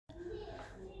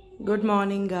Good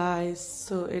morning, guys.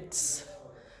 So it's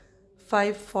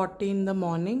 5:40 in the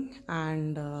morning,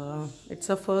 and it's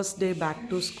the first day back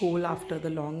to school after the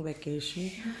long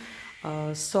vacation.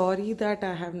 Sorry that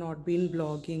I have not been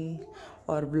blogging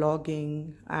or vlogging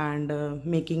and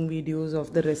making videos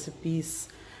of the recipes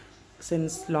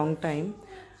since long time.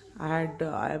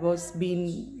 I was been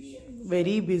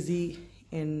very busy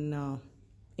in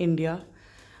India,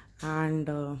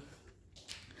 and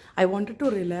I wanted to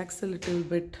relax a little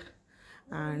bit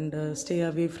and stay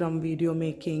away from video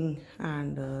making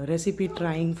and recipe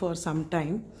trying for some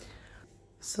time.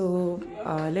 So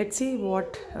let's see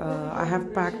what I have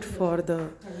packed for the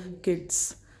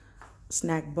kids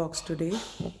snack box today.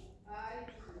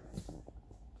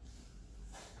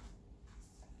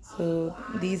 So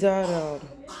these are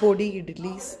podi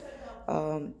idlis.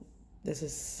 This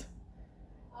is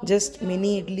just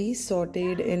mini idlis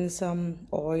sauteed in some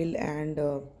oil and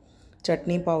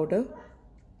chutney powder.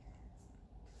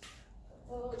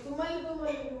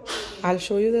 I'll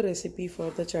show you the recipe for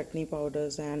the chutney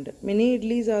powders, and mini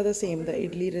idlis are the same. The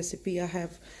idli recipe I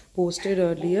have posted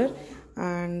earlier,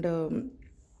 and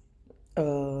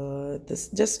this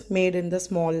just made in the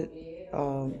small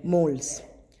molds,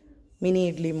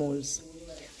 mini idli molds.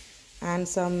 And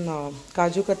some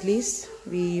kaju katlis.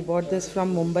 We bought this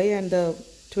from Mumbai, and the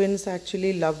twins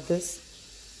actually love this.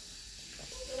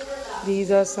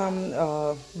 These are some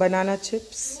banana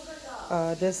chips.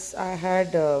 This I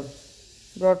had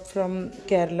brought from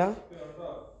Kerala.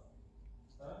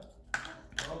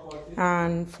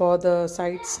 And for the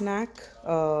side snack,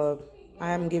 I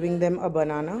am giving them a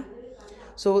banana.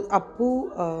 So Appu,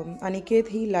 Aniket,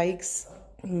 he likes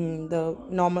the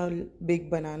normal big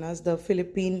bananas, the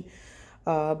Philippine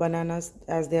bananas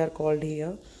as they are called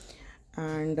here.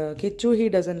 And Kichu, he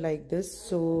doesn't like this,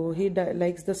 so he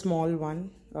likes the small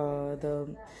one, the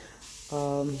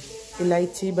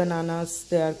elaichi bananas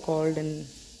they are called in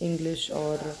English,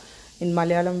 or in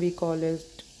Malayalam we call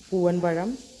it puvan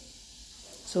baram.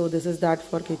 So this is that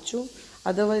for Kichu.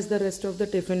 Otherwise the rest of the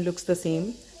tiffin looks the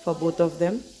same for both of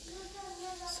them.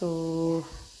 So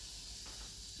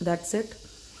that's it.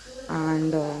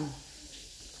 And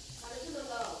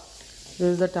this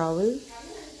is the towel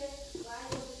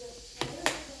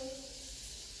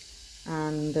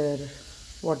and their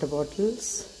water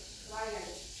bottles.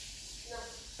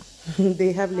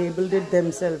 They have labeled it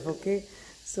themselves, okay?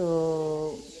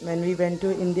 So when we went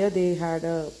to India, they had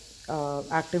a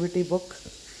activity book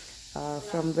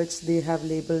from which they have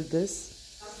labeled this.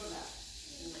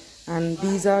 And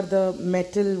these are the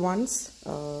metal ones.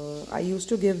 I used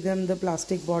to give them the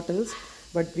plastic bottles,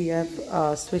 but we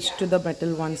have switched to the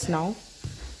metal ones now.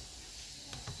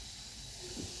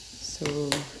 So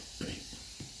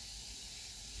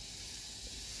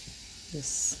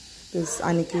this is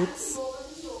Aniket's.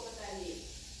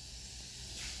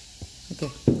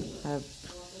 Okay, I have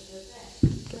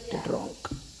kept it wrong.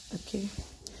 Okay,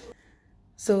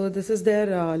 so this is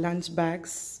their lunch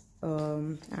bags,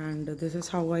 and this is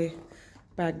how I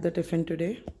packed the tiffin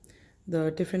today.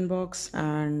 The tiffin box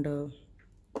and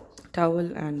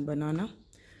towel and banana,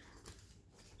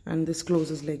 and this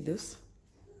closes like this.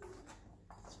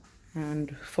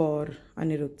 And for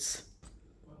Anirudh's.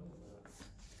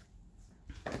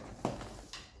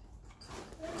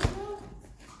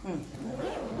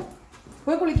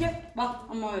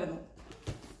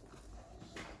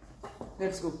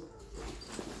 Let's go.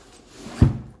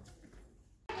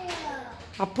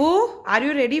 Appu, are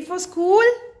you ready for school?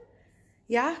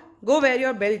 Yeah? Go wear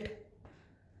your belt.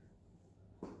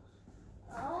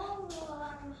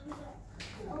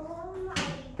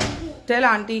 Tell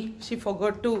auntie she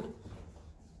forgot to.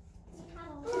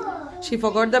 She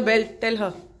forgot the belt. Tell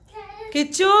her.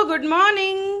 Kichu, good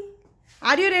morning.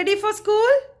 Are you ready for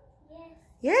school?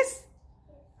 Yes?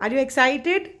 Are you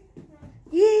excited?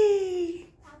 Yay!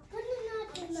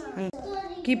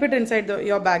 Keep it inside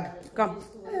your bag. Come.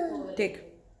 Take.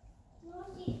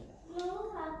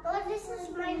 No, this is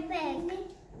my bag.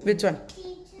 Which one?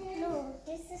 No,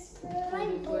 this is my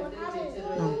bag.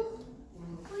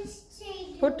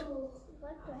 Put.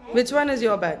 Which one is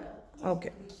your bag?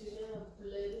 Okay.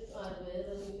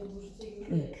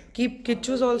 Keep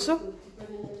Kichu's also.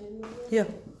 Here.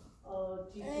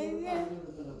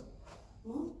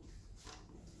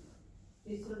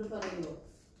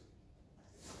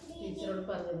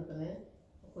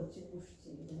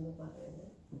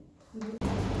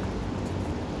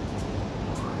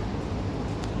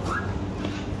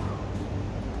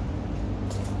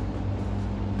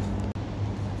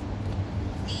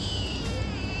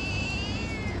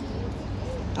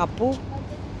 Appu,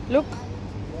 look,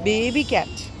 baby cat,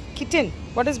 kitten.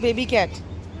 What is baby cat?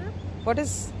 What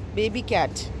is baby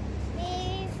cat?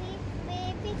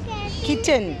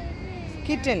 Kitten.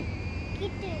 Kitten.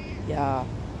 Kitten. Yeah.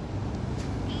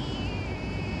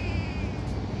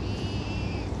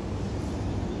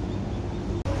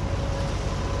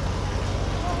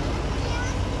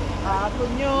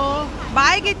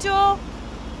 Bye, Gichu.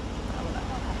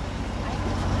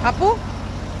 Appu.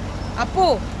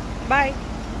 Appu. Bye.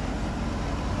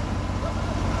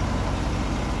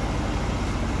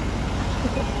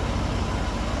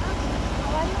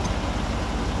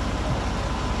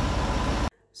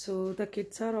 So the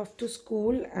kids are off to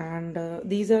school, and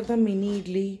these are the mini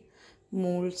idli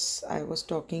molds I was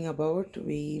talking about.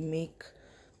 We make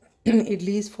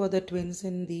idlis for the twins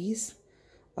in these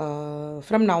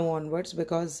from now onwards,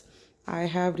 because I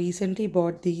have recently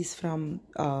bought these from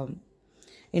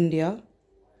India.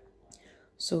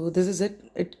 So this is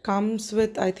it. It comes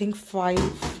with, I think,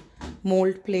 5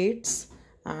 mold plates,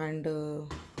 and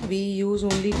we use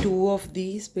only 2 of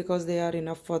these because they are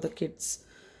enough for the kids.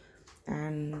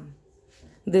 And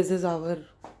this is our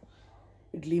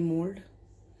idli mold.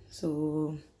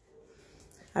 So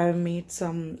I have made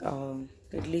some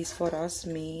idlis for us,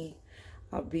 me,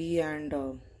 Abhi, and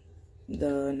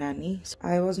the nanny.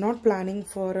 I was not planning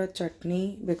for a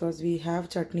chutney because we have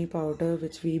chutney powder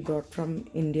which we brought from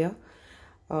India.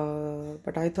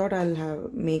 But I thought I'll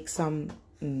make some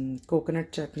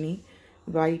coconut chutney,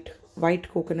 white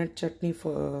coconut chutney,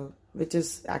 for which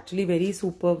is actually very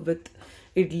superb with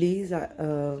idlis.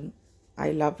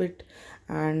 I love it,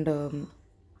 and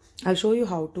I'll show you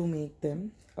how to make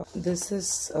them. This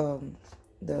is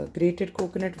the grated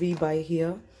coconut we buy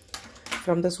here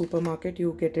from the supermarket.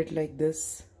 You get it like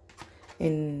this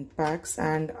in packs,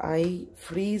 and I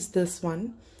freeze this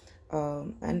one,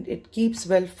 and it keeps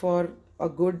well for a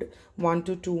good 1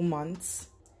 to 2 months.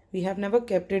 We have never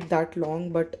kept it that long,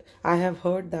 but I have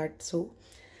heard that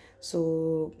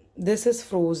so this is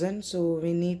frozen, so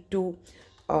we need to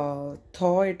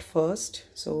thaw it first.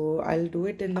 So I'll do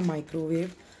it in the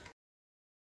microwave.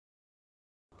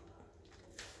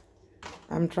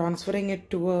 I'm transferring it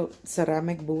to a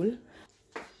ceramic bowl.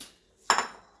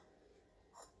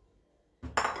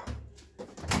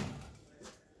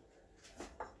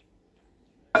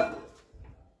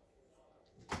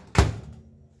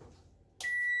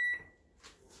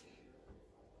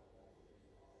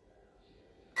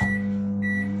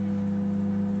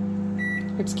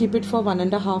 Let's keep it for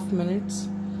 1.5 minutes,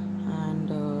 and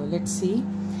let's see.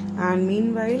 And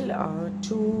meanwhile,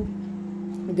 to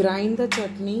grind the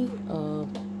chutney,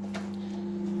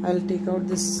 I'll take out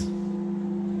this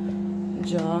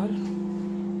jar,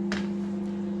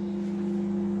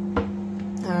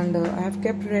 and I have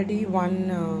kept ready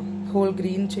 1 whole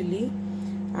green chili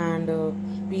and a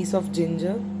piece of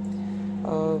ginger.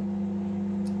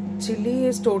 Chili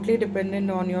is totally dependent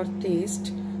on your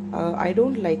taste. I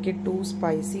don't like it too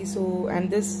spicy, and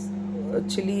this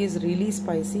chili is really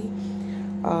spicy,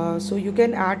 so you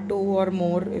can add 2 or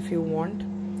more if you want.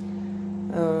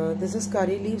 This is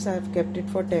curry leaves. I have kept it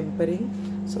for tempering,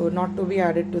 so not to be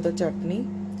added to the chutney.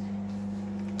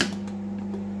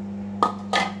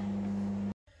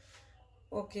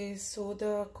 Okay, so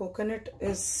the coconut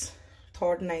is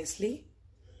thawed nicely,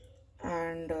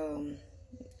 and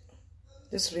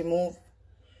just remove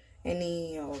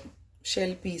any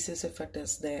shell pieces if it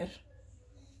is there.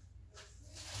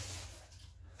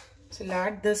 So I'll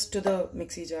add this to the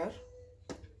mixie jar.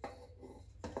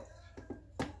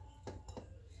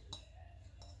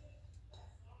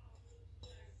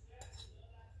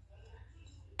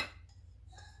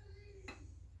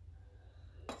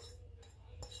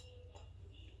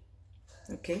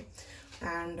 Okay,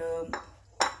 and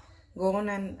go on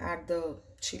and add the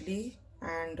chili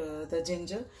and the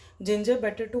ginger. Ginger,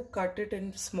 better to cut it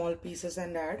in small pieces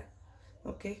and add.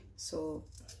 Okay, so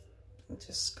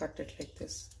just cut it like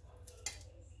this.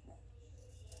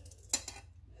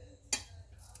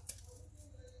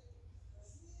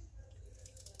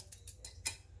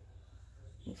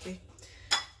 Okay,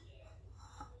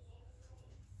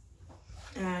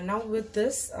 now with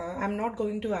this, I'm not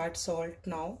going to add salt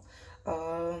now,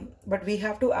 but we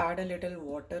have to add a little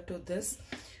water to this.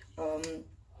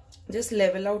 Just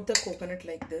level out the coconut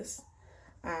like this,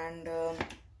 and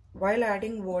while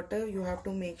adding water, you have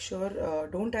to make sure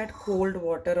don't add cold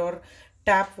water or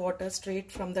tap water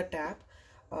straight from the tap.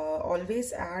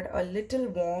 Always add a little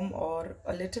warm or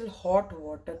a little hot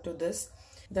water to this.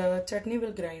 The chutney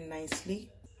will grind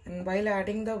nicely, and while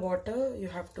adding the water, you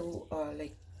have to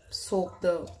like soak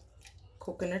the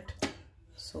coconut,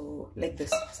 so like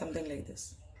this, something like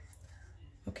this.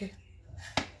 Okay,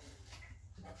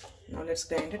 now let's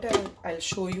grind it. I'll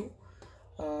show you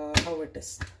how it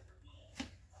is.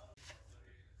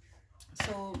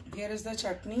 So here is the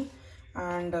chutney.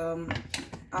 And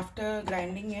after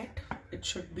grinding it, it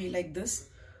should be like this,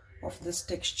 of this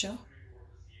texture.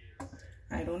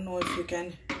 I don't know if you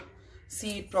can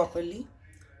see it properly.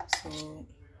 So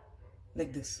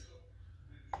like this.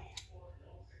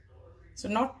 So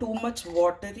not too much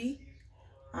watery,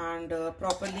 and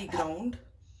properly ground.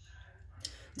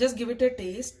 Just give it a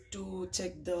taste to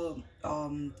check the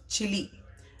chili.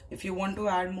 If you want to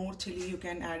add more chili, you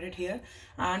can add it here.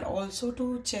 And also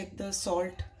to check the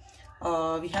salt.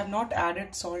 We have not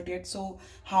added salt yet, so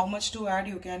how much to add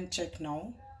you can check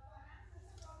now.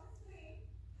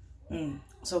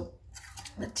 So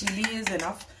the chili is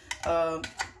enough.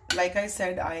 Like I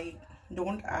said, I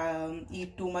don't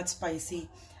eat too much spicy.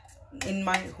 In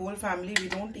my whole family, we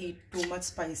don't eat too much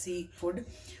spicy food.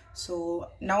 So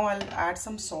now I'll add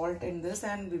some salt in this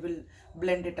and we will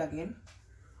blend it again.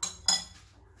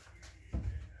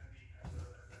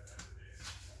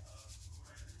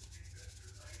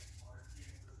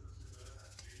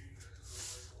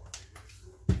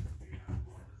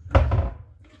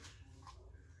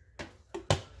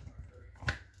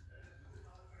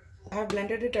 I have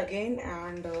blended it again,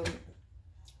 and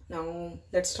now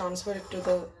let's transfer it to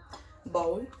the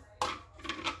bowl.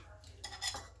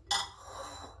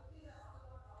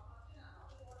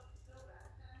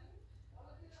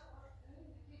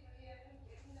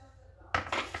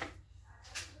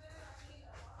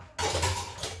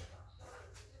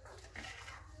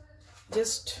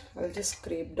 I'll just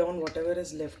scrape down whatever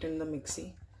is left in the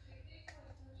mixie.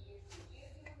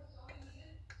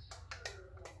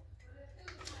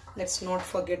 Let's not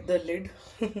forget the lid.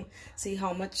 See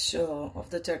how much of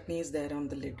the chutney is there on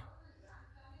the lid.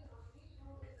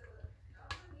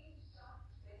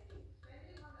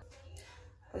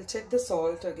 I'll check the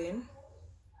salt again.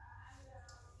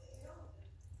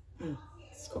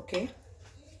 It's okay.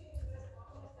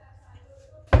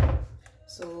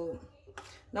 So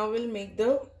now we'll make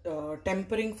the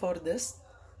tempering for this.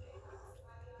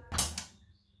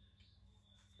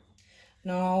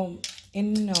 Now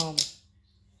in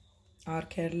our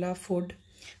Kerala food,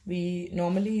 we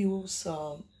normally use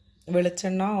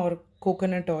velichenna or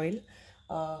coconut oil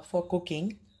for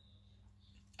cooking.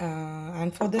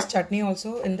 And for this chutney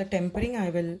also, in the tempering, I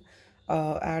will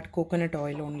add coconut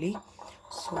oil only.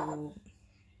 So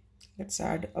let's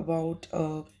add about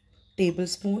a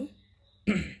tablespoon.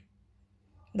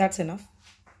 That's enough.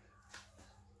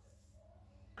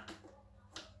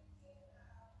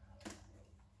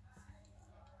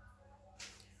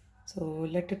 So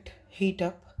let it heat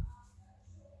up.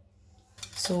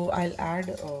 So I'll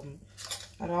add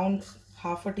around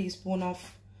half a teaspoon of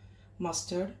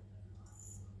mustard.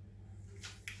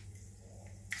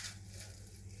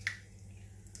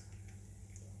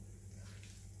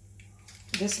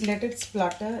 Just let it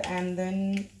splutter, and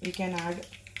then we can add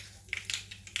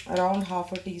around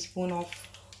half a teaspoon of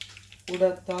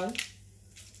urad dal.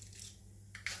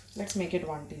 Let's make it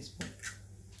 1 teaspoon.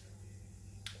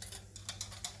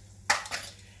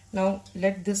 Now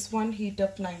let this one heat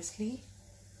up nicely.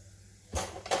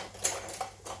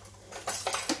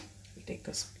 We'll take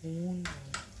a spoon.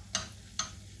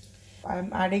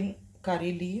 I'm adding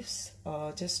curry leaves.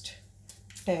 Just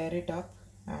tear it up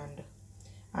and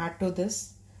add to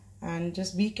this. And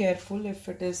just be careful, if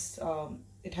it is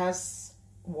it has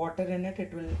water in it,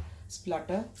 it will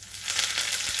splutter.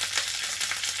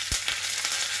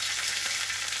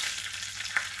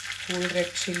 Whole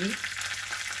red chili.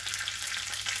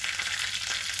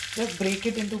 Just break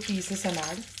it into pieces and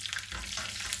add.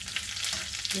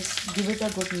 Just give it a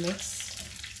good mix,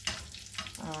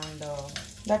 and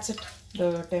that's it.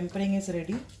 The tempering is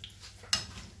ready.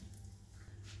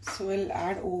 So we'll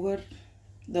add over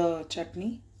the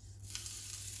chutney.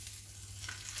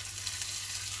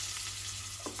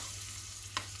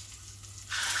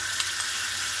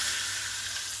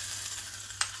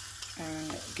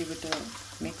 And give it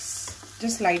a mix,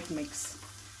 just light mix.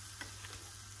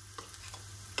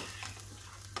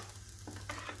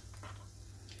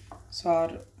 So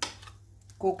our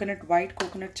white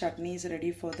coconut chutney is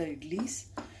ready for the idlis.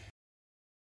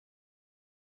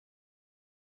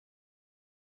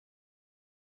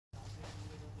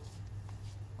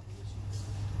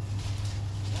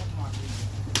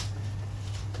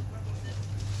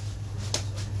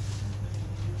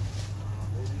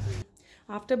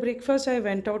 After breakfast, I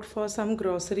went out for some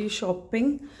grocery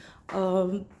shopping.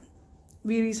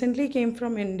 We recently came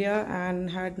from India and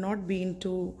had not been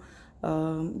to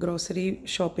grocery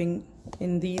shopping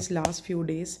in these last few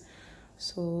days.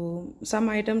 So some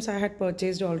items I had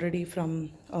purchased already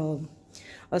from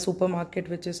a supermarket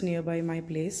which is nearby my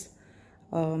place.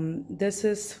 This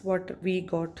is what we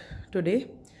got today.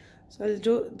 So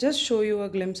I'll just show you a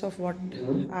glimpse of what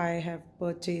I have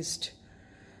purchased.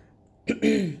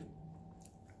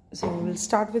 So we'll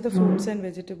start with the fruits and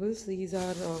vegetables. These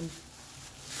are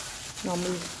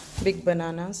normal big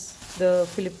bananas, the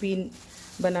Philippine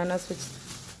bananas which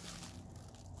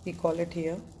we call it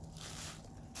here.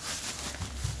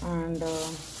 And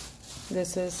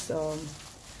this is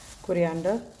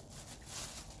coriander,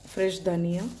 fresh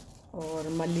dhania or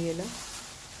malli,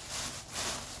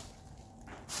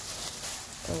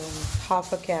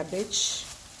 half a cabbage,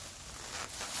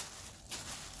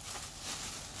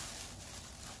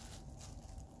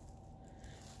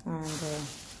 and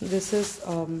this is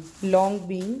long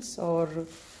beans or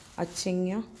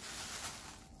achingya.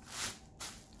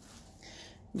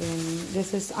 Then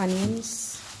this is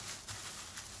onions,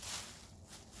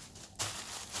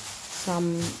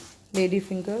 some lady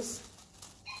fingers,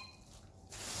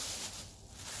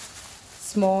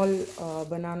 small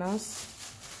bananas,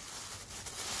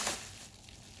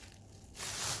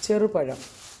 cheruparam.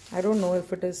 I don't know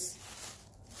if it is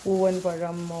Puvan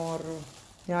Param or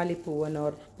Nyali Puvan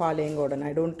or Palengodan.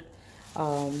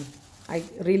 I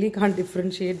really can't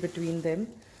differentiate between them.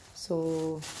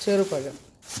 So cheruparam,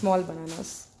 small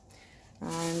bananas.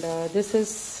 And this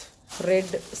is red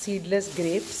seedless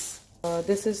grapes.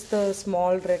 This is the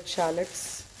small red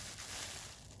shallots.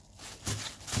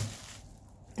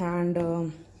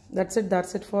 And that's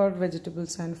it for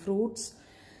vegetables and fruits.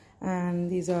 And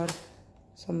these are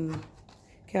some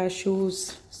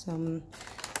cashews, some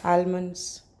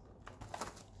almonds,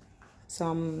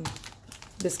 some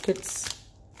biscuits,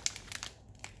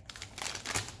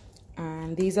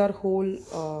 and these are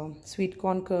whole sweet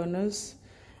corn kernels.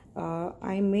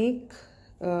 I make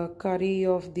curry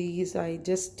of these. I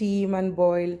just steam or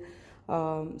boil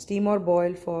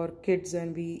for kids,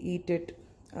 and we eat it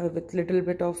with little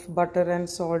bit of butter and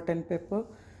salt and pepper.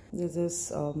 This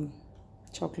is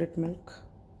chocolate milk.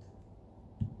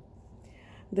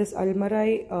 This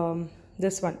Almarai,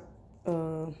 this one,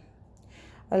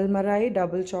 Almarai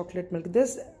double chocolate milk.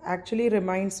 This actually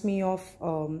reminds me of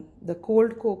the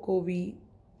cold cocoa we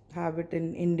have it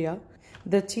in India.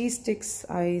 The cheese sticks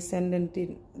I send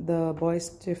into the boys'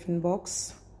 tiffin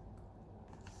box.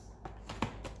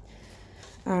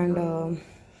 And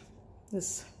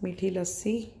this meathi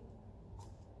lassi.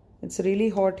 It's really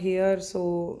hot here,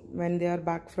 so when they are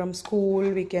back from school,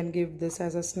 we can give this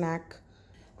as a snack.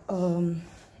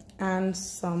 And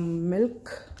some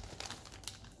milk.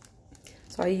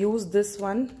 So I use this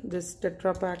one. This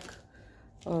Tetra pack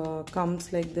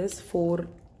comes like this, 4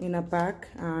 in a pack,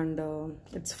 and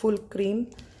it's full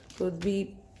cream. So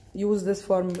we use this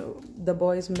for the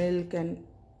boys' milk and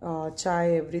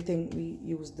chai, everything. We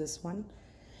use this one.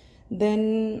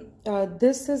 Then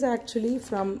this is actually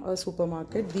from a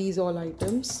supermarket. These all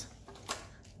items,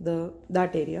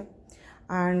 that area,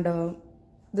 and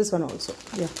this one also.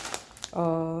 Yeah.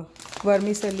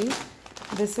 Vermicelli.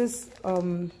 This is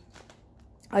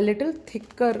a little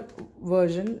thicker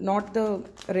version, not the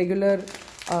regular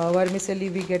vermicelli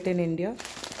we get in India.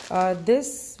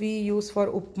 This we use for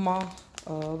upma,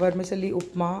 vermicelli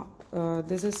upma.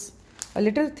 This is a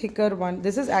little thicker one.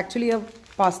 This is actually a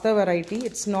pasta variety.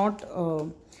 It's not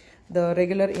the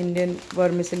regular Indian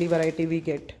vermicelli variety we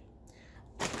get.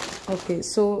 Okay,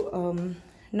 so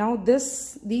now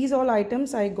these all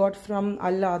items I got from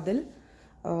Al Adil.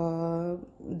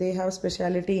 They have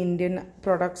specialty Indian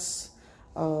products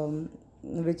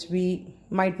which we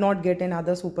might not get in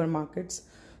other supermarkets.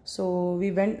 So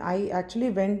I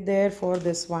actually went there for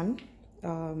this one.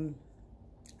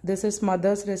 This is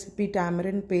Mother's Recipe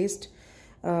Tamarind Paste.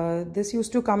 This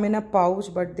used to come in a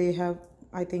pouch, but they have,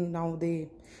 I think now they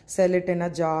sell it in a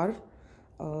jar.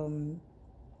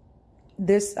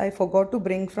 This I forgot to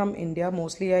bring from India.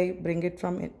 Mostly I bring it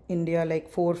from India, like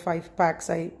 4 or 5 packs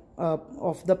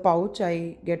of the pouch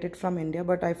I get it from India,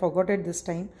 but I forgot it this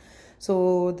time.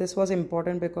 So this was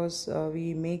important because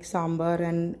we make sambar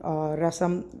and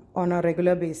rasam on a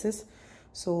regular basis.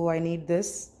 So I need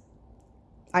this.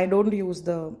 I don't use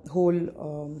the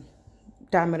whole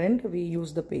tamarind. We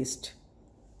use the paste.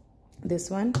 This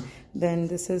one. Then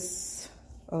this is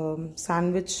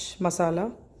sandwich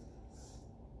masala.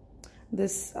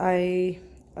 This I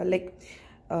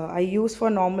use for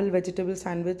normal vegetable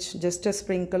sandwich, just a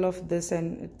sprinkle of this,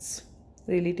 and it's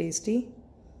really tasty.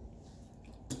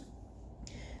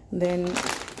 Then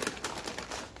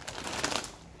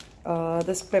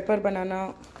this pepper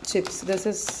banana chips. This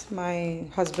is my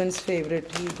husband's favorite.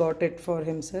 He got it for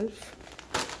himself.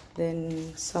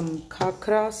 Then some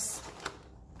khakras.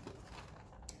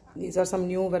 These are some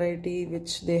new variety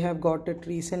which they have got it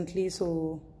recently.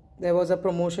 So there was a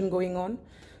promotion going on.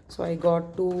 So I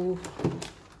got 2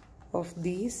 of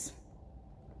these.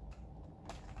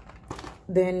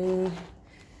 Then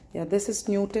yeah, this is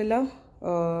Nutella,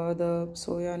 the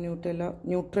soya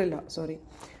Nutella, sorry,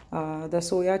 the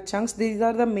soya chunks. These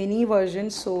are the mini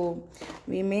versions, so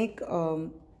we make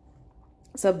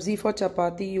sabzi for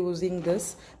chapati using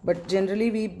this, but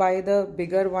generally we buy the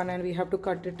bigger one and we have to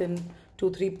cut it in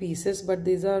 2-3 pieces, but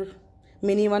these are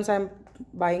mini ones. I'm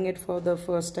buying it for the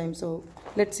first time, so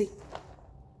let's see.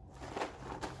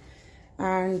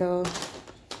 And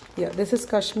yeah, this is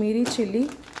Kashmiri chili.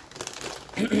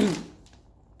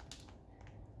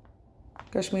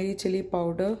 Kashmiri chili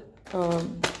powder.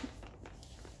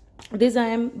 This I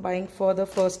am buying for the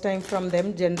first time from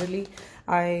them. Generally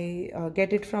I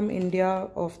get it from India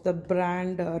of the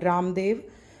brand Ramdev,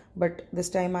 but this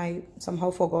time I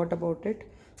somehow forgot about it.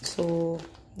 So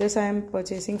this I am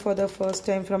purchasing for the first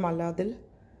time from Aladil.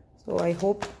 So I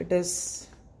hope it is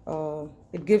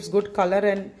it gives good color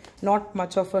and not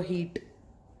much of a heat.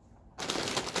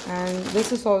 And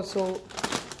this is also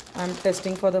I'm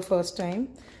testing for the first time.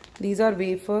 These are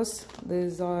wafers.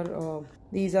 These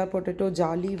are potato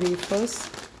jali wafers,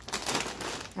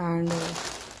 and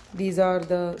these are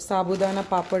the sabudana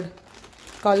papad,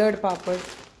 colored papad.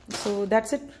 So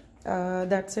that's it.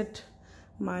 That's it.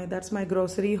 That's my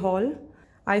grocery haul.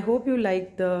 I hope you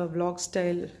liked the vlog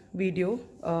style video.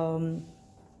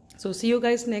 So see you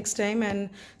guys next time, and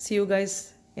see you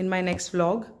guys in my next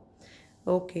vlog.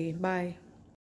 Okay, bye.